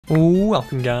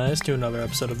Welcome guys to another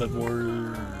episode of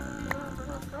Bedwars.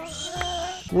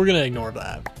 We're gonna ignore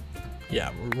that. Yeah,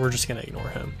 we're just gonna ignore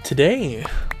him. Today,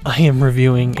 I am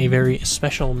reviewing a very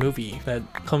special movie that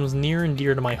comes near and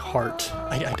dear to my heart.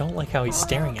 I don't like how he's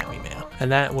staring at me, man.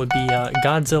 And that would be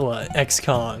Godzilla X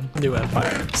Kong, New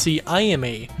Empire. See, I am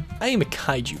a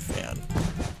kaiju fan.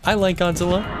 I like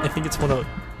Godzilla. I think it's one of...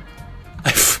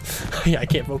 I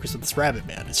can't focus with this rabbit,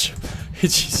 man.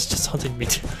 He's just hunting me.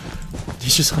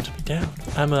 He's just hunting me down.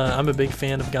 I'm a big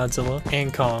fan of Godzilla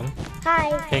and Kong. Hi.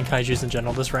 And kaijus in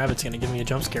general. This rabbit's gonna give me a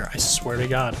jump scare. I swear to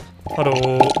God.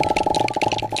 Hello.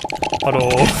 Hello.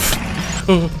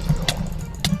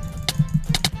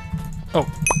 Oh.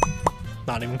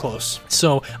 Not even close.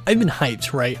 So I've been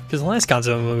hyped, right? Because the last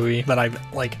Godzilla movie that I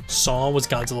saw was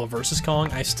Godzilla vs.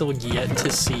 Kong. I still yet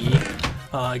to see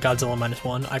Godzilla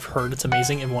 -1. I've heard it's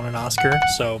amazing and won an Oscar,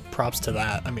 so props to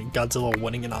that. I mean, Godzilla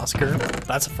winning an Oscar,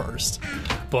 that's a first.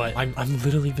 But I'm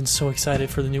literally been so excited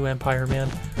for the New Empire,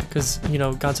 man, because you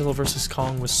know Godzilla vs.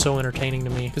 Kong was so entertaining to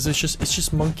me because it's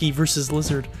just monkey versus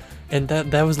lizard, and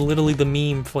that was literally the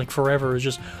meme for like forever. It's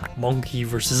just monkey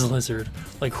versus lizard,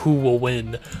 like who will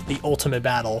win the ultimate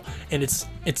battle, and it's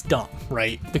dumb,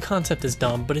 right? The concept is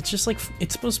dumb, but it's just like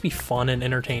it's supposed to be fun and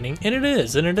entertaining, and it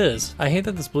is, I hate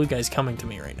that this blue guy's coming to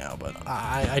me right now, but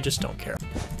I just don't care.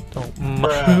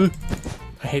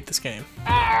 I hate this game.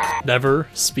 Never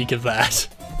speak of that.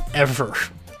 Ever.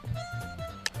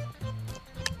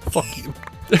 Fuck you.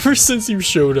 Ever since you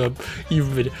showed up,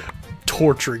 you've been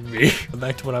torturing me.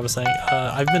 Back to what I was saying,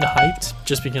 I've been hyped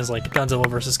just because like Godzilla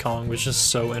vs. Kong was just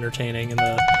so entertaining in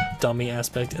the dummy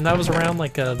aspect, and that was around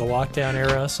like the lockdown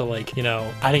era, so like, you know,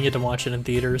 I didn't get to watch it in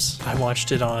theaters. I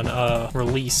watched it on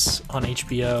release on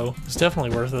HBO. It's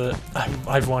definitely worth it.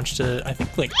 I've watched it, I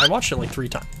think like I watched it like 3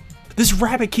 times. This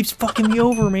rabbit keeps fucking me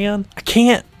over, man. I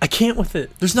can't with it.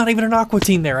 There's not even an aqua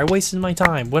team there. I wasted my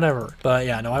time, whatever. But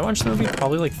yeah, no, I watched the movie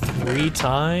probably like 3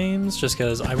 times just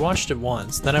because I watched it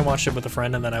once. Then I watched it with a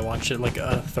friend, and then I watched it like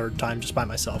a 3rd time just by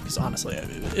myself because honestly,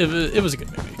 it was a good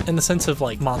movie. In the sense of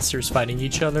like monsters fighting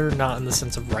each other, not in the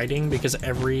sense of writing, because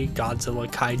every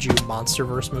Godzilla kaiju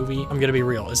monsterverse movie, I'm gonna be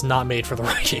real, is not made for the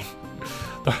writing.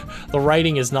 The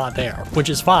writing is not there, which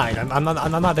is fine. I'm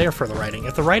not there for the writing.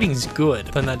 If the writing's good,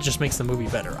 then that just makes the movie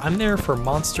better. I'm there for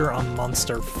monster on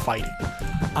monster fighting.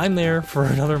 I'm there for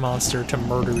another monster to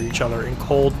murder each other in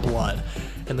cold blood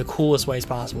in the coolest ways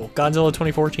possible. Godzilla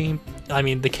 2014, I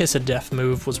mean, the kiss of death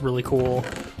move was really cool.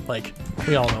 Like,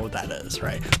 we all know what that is,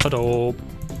 right? But I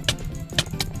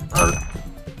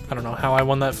don't know how I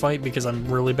won that fight because I'm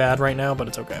really bad right now, but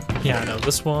it's okay. Yeah, no,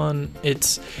 this one,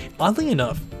 it's, oddly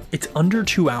enough, it's under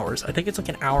 2 hours. I think it's like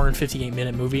an hour and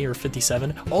 58-minute movie, or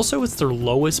 57. Also, it's their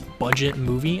lowest budget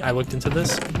movie. I looked into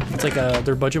this. It's like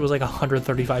their budget was like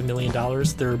 $135 million.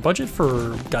 Their budget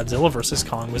for Godzilla vs.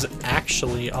 Kong was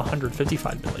actually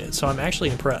 $155 million. So I'm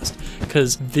actually impressed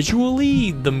because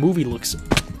visually the movie looks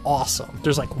awesome.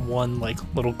 There's like one like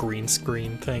little green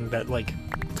screen thing that like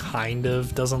kind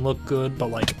of doesn't look good, but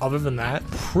like other than that,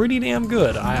 pretty damn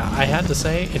good. I had to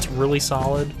say it's really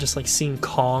solid. Just like seeing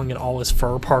Kong and all his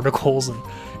fur particles and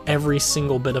every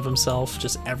single bit of himself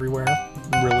just everywhere,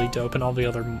 really dope. And all the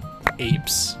other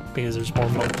apes, because there's more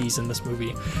monkeys in this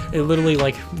movie. It literally,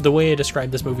 like, the way I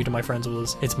described this movie to my friends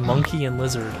was it's monkey and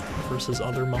lizard versus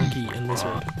other monkey and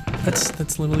lizard.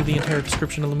 That's literally the entire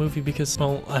description of the movie, because,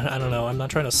 well, I don't know, I'm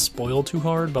not trying to spoil too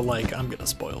hard, but like I'm gonna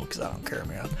spoil because I don't care,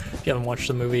 man. If you haven't watched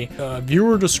the movie,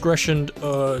 viewer discretion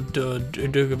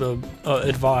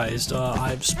advised. I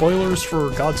have spoilers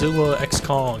for Godzilla X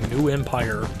Kong, New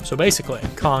Empire. So basically,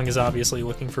 Kong is obviously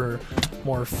looking for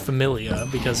more familia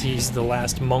because he's the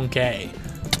last monkey.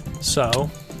 So,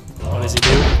 what does he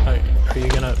do?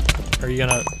 Are you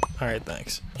gonna? All right,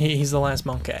 thanks. He's the last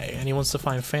monkey, and he wants to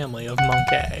find family of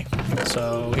monkey.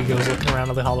 So he goes looking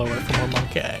around the Hollow Earth for more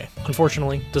monkey.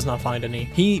 Unfortunately, does not find any.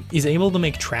 He is able to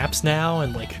make traps now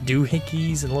and like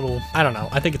doohickeys and little. I don't know.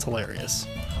 I think it's hilarious.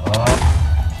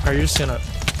 Are you just gonna?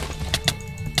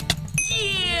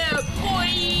 Yeah,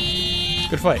 boy.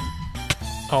 Good fight.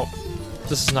 Oh,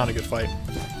 this is not a good fight.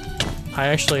 I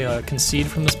actually concede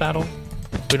from this battle.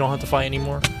 We don't have to fight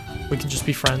anymore. We can just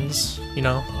be friends, you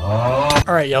know?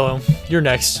 Alright, Yellow, you're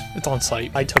next. It's on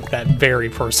site. I took that very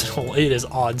personal. It is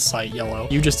on site, Yellow.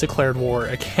 You just declared war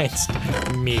against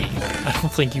me. I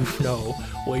don't think you know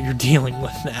what you're dealing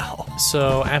with now.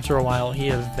 So after a while, he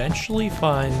eventually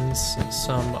finds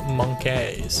some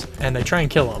monkeys, and they try and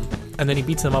kill him. And then he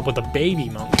beats them up with a baby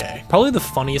monkey. Probably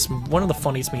one of the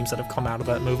funniest memes that have come out of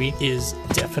that movie is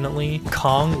definitely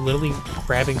Kong literally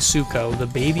grabbing Suko, the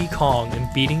baby Kong,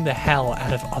 and beating the hell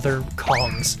out of other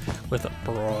Kongs with a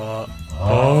bruh.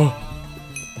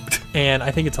 and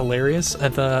I think it's hilarious.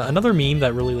 And another meme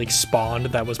that really like spawned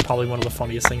that was probably one of the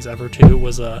funniest things ever too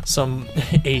was some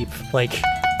ape like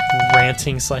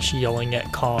ranting / yelling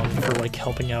at Kong for like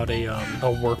helping out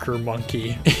a worker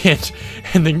monkey,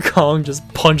 and then Kong just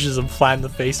punches him flat in the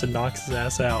face and knocks his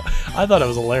ass out. I thought it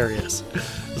was hilarious.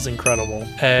 It was incredible.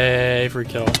 Hey, free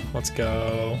kill. Let's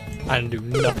go. I didn't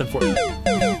do nothing for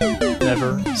it.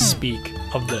 Never speak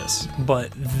of this.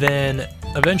 But then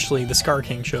eventually the Scar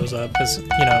King shows up because,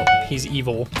 you know, he's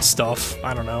evil stuff.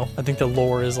 I don't know. I think the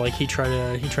lore is like he tried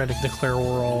to declare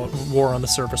war on the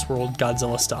surface world.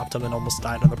 Godzilla stopped him and almost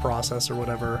died in the process or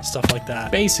whatever. Stuff like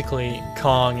that. Basically,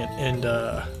 Kong and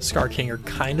Scar King are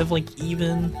kind of like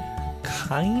even.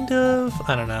 Kind of,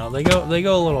 I don't know. They go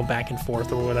a little back and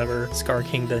forth or whatever. Scar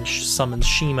King then summons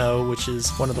Shimo, which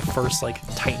is one of the first like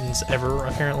titans ever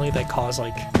apparently that caused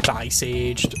like the Ice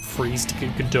Age, freeze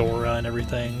Ghidorah and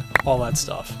everything, all that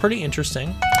stuff. Pretty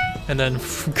interesting. And then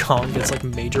Kong gets like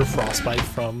major frostbite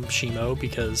from Shimo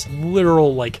because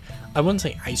literal like I wouldn't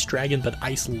say ice dragon, but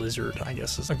ice lizard I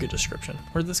guess is a good description.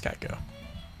 Where'd this guy go?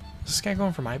 Is this guy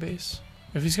going for my base?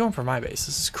 If he's going for my base,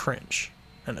 this is cringe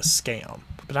and a scam.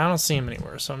 But I don't see him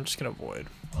anywhere, so I'm just gonna avoid.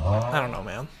 I don't know,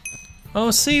 man.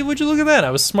 Oh, see, would you look at that?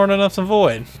 I was smart enough to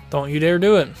avoid. Don't you dare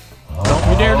do it. Don't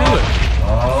you dare do it.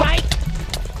 Fight!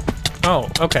 Oh,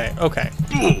 okay, okay.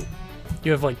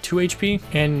 You have like 2 HP,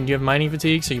 and you have mining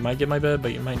fatigue, so you might get my bed,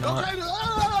 but you might not.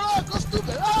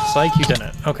 Psych, you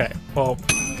didn't. Okay, well,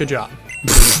 good job.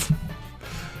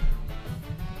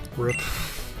 Rip.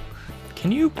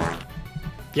 Can you...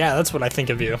 Yeah, that's what I think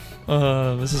of you.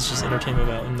 This is just entertainment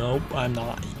about. Nope, I'm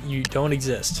not. You don't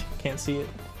exist. Can't see it.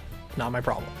 Not my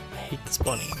problem. I hate this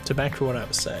bunny. So back to what I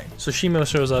was saying. So Shimo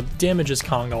shows up, damages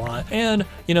Kong a lot, and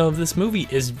you know this movie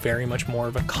is very much more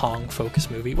of a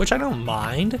Kong-focused movie, which I don't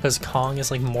mind because Kong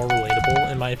is like more relatable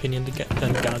in my opinion than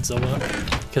Godzilla.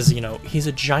 Because you know he's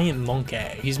a giant monkey.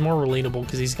 He's more relatable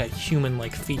because he's got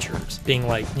human-like features, being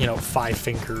like you know 5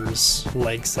 fingers,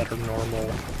 legs that are normal.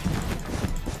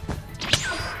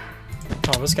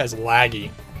 Oh, this guy's laggy.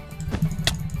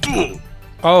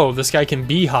 Oh, this guy can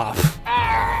bee-hop.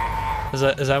 Is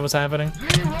that what's happening?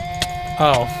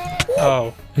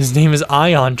 Oh, his name is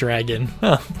Ion Dragon.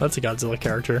 Huh, that's a Godzilla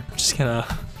character. I'm just gonna...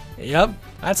 Yep,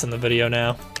 that's in the video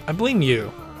now. I blame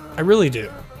you. I really do.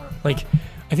 Like,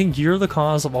 I think you're the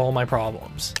cause of all my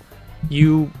problems.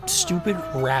 You stupid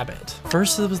rabbit.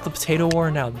 First it was the potato war,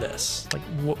 now this. Like,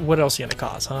 what else are you gonna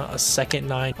cause, huh? A second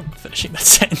 9? I'm finishing that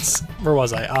sentence. Where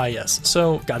was I? Ah, yes.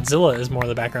 So, Godzilla is more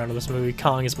the background of this movie.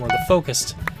 Kong is more the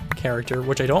focused character,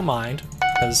 which I don't mind,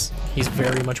 because he's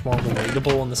very much more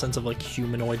relatable in the sense of, like,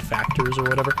 humanoid factors or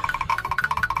whatever.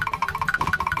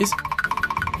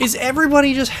 Is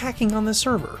everybody just hacking on this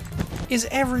server? Is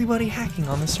everybody hacking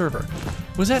on this server?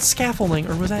 Was that scaffolding,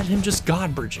 or was that him just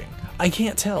god bridging? I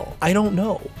can't tell. I don't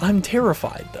know. I'm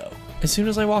terrified though. As soon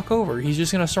as I walk over, he's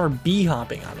just gonna start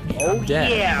bee-hopping on me. I'm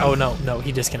dead. Yeah. Oh no,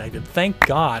 he disconnected. Thank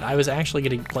God. I was actually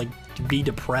gonna like be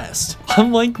depressed.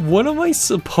 I'm like, what am I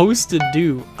supposed to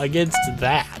do against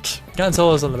that?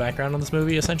 Godzilla's on the background of this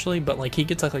movie essentially, but like he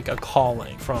gets like a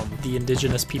calling from the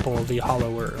indigenous people of the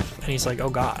Hollow Earth, and he's like, oh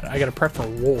God, I gotta prep for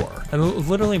war. And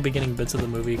literally beginning bits of the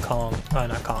movie,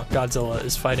 Godzilla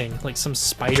is fighting like some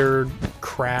spider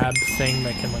crab thing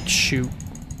that can like shoot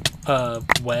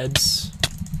webs.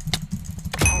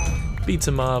 Beats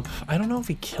him up. I don't know if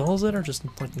he kills it or just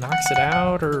like knocks it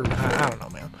out, or I don't know,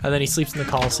 man. And then he sleeps in the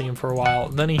Coliseum for a while.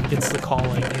 Then he gets the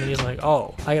calling, and then he's like,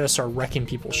 oh, I gotta start wrecking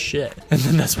people's shit. And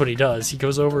then that's what he does. He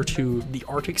goes over to the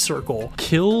Arctic Circle,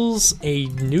 kills a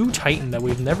new Titan that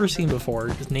we've never seen before.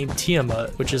 It's named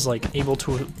Tiamat, which is like able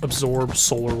to absorb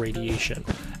solar radiation.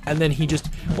 And then he just,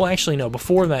 well, actually no,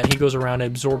 before that he goes around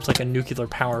and absorbs like a nuclear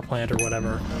power plant or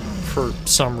whatever for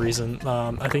some reason.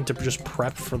 I think to just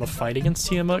prep for the fight against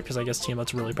Tiamat, because I guess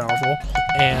Tiamat's really powerful,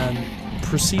 and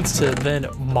proceeds to then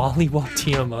mollywop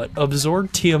Tiamat,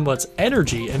 absorb Tiamat's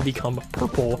energy and become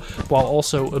purple while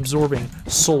also absorbing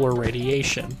solar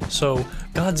radiation. So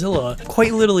Godzilla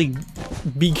quite literally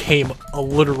became a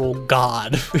literal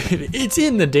god. It's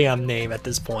in the damn name at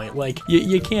this point. Like,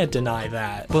 you can't deny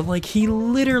that. But like, he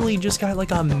literally just got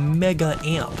like a mega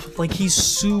amp. Like, he's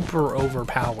super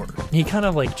overpowered. He kind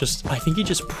of like just, I think he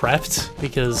just prepped,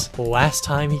 because last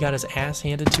time he got his ass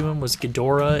handed to him was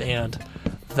Ghidorah, and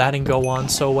that didn't go on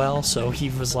so well, so he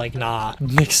was like, nah,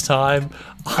 next time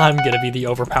I'm gonna be the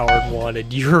overpowered one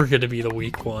and you're gonna be the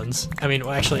weak ones. I mean,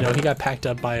 well, actually no, he got packed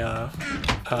up by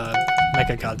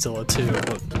Mecha Godzilla too,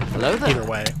 but hello there. Either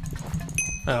way.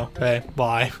 Oh, okay,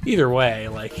 bye. Either way,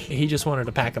 like, he just wanted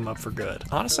to pack him up for good.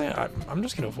 Honestly, I'm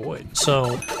just gonna avoid.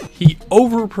 So, he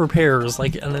over-prepares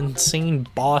like an insane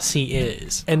boss he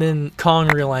is. And then Kong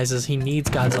realizes he needs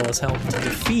Godzilla's help to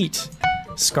defeat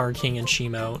Scar King and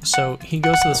Shimo. So he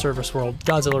goes to the surface world.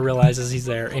 Godzilla realizes he's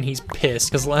there and he's pissed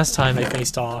because last time they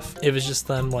faced off, it was just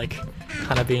them like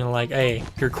kind of being like, hey,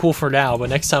 you're cool for now, but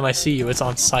next time I see you, it's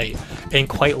on sight. And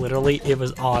quite literally, it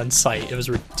was on sight. It was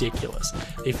ridiculous.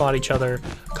 They fought each other.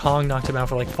 Kong knocked him out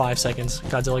for like 5 seconds.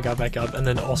 Godzilla got back up and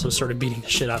then also started beating the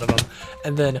shit out of him.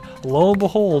 And then lo and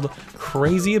behold,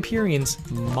 crazy appearance,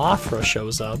 Mothra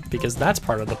shows up because that's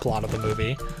part of the plot of the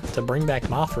movie, to bring back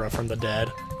Mothra from the dead.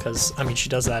 Because, I mean, she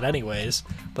does that anyways,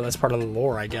 but that's part of the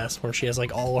lore, I guess, where she has,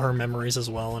 like, all her memories as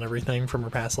well and everything from her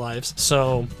past lives.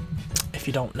 So, if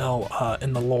you don't know,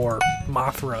 in the lore,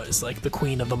 Mothra is, like, the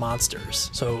queen of the monsters.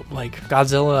 So, like,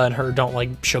 Godzilla and her don't,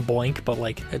 like, shaboink, but,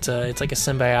 like, it's like a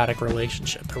symbiotic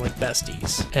relationship. They're, like,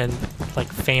 besties and, like,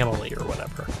 family or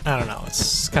whatever. I don't know.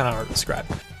 It's kind of hard to describe.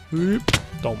 Oop.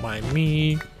 Don't mind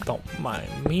me. Don't mind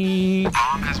me.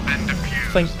 Bomb has been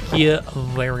defused. Thank you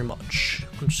very much.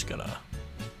 I'm just gonna...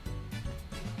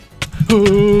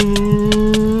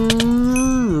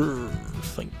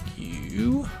 Thank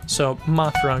you. So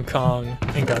Mothra and Kong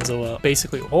and Godzilla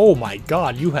basically, oh my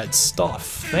god, you had stuff.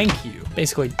 Thank you.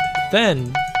 Basically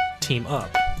then team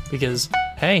up because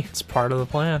hey, it's part of the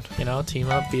plan, you know, team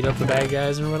up, beat up the bad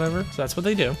guys or whatever. So that's what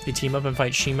they do. They team up and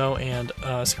fight Shimo and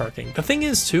Scar King. The thing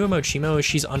is too about Shimo is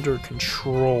she's under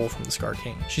control from the Scar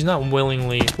King. She's not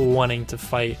willingly wanting to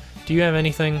fight. Do you have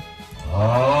anything?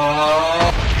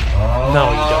 No,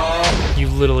 you don't. You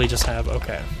literally just have,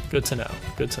 okay. Good to know.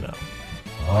 Good to know.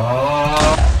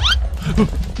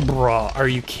 Bruh, are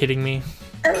you kidding me?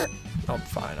 I'm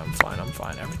fine, I'm fine, I'm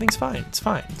fine. Everything's fine. It's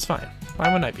fine, it's fine. Why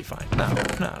wouldn't I be fine? No,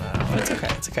 it's okay,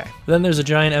 it's okay. Then there's a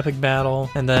giant epic battle,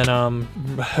 and then,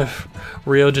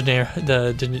 Rio de Janeiro,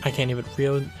 I can't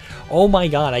even, oh my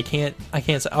god, I can't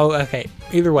say, oh, okay.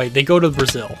 Either way, they go to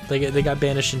Brazil. They got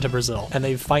banished into Brazil, and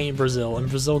they fight in Brazil, and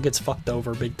Brazil gets fucked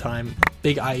over big time.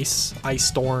 Big ice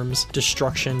storms,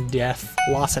 destruction, death,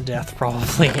 loss of death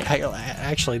probably.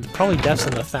 Actually, probably deaths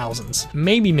in the thousands,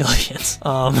 maybe millions.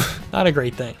 Not a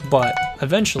great thing, but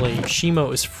eventually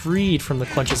Shimo is freed from the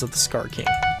clutches of the Scar King,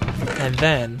 and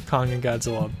then Kong and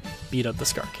Godzilla beat up the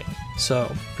Scar King.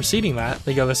 So, preceding that,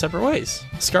 they go their separate ways.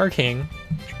 Scar King,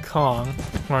 Kong,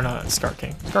 or not Scar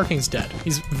King. Scar King's dead.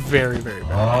 He's very, very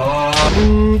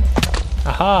bad.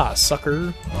 Aha,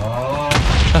 sucker.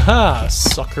 Haha,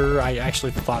 sucker. I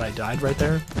actually thought I died right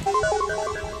there.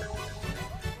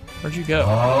 Where'd you go?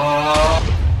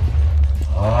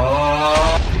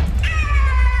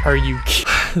 Are you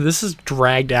kidding? This is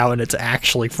dragged out and it's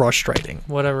actually frustrating.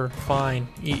 Whatever, fine.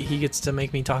 He gets to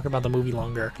make me talk about the movie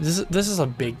longer. This is a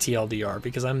big TLDR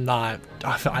because I'm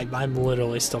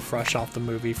literally still fresh off the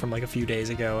movie from like a few days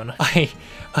ago, and I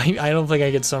don't think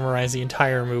I could summarize the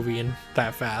entire movie in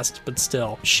that fast, but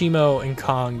still. Shimo and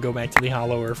Kong go back to the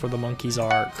Hollow Earth where the monkeys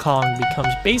are. Kong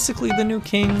becomes basically the new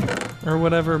king or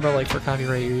whatever, but like for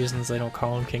copyright reasons they don't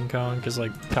call him King Kong because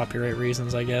like copyright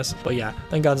reasons, I guess. But yeah,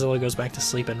 then Godzilla goes back to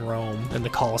sleep in Rome in the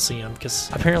Colosseum because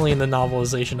apparently in the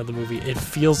novelization of the movie it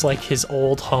feels like his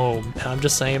old home, and I'm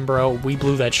just saying, bro, we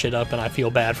blew that shit up and I feel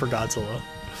bad for Godzilla.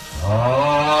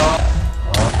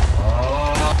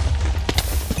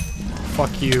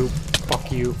 Fuck you,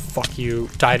 fuck you, fuck you,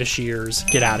 die to shears,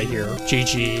 get out of here,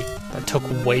 GG. That took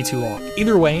way too long.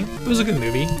 Either way, it was a good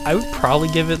movie. I would probably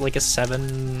give it like a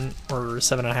 7 or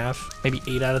 7.5, maybe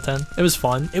 8 out of 10. It was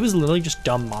fun. It was literally just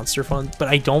dumb monster fun, but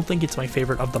I don't think it's my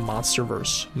favorite of the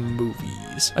MonsterVerse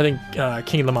movies. I think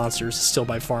King of the Monsters is still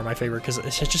by far my favorite because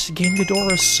it's just King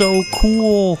Ghidorah is so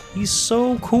cool. He's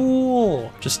so cool.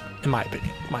 Just in my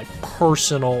opinion, my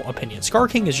personal opinion. Scar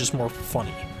King is just more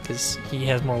funny because he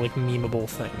has more like memeable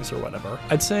things or whatever.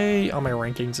 I'd say on my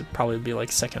rankings it'd probably be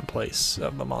like second place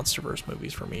of the MonsterVerse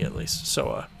movies for me at least.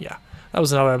 So yeah, that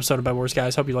was another episode of Bedwars,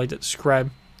 guys. Hope you liked it.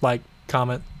 Subscribe, like,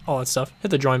 comment, all that stuff.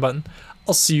 Hit the join button.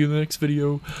 I'll see you in the next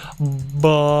video.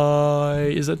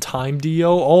 Bye. Is it Time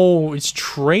Dio? Oh, it's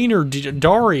Trainer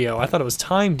Dario. I thought it was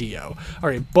Time Dio. All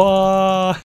right, bye.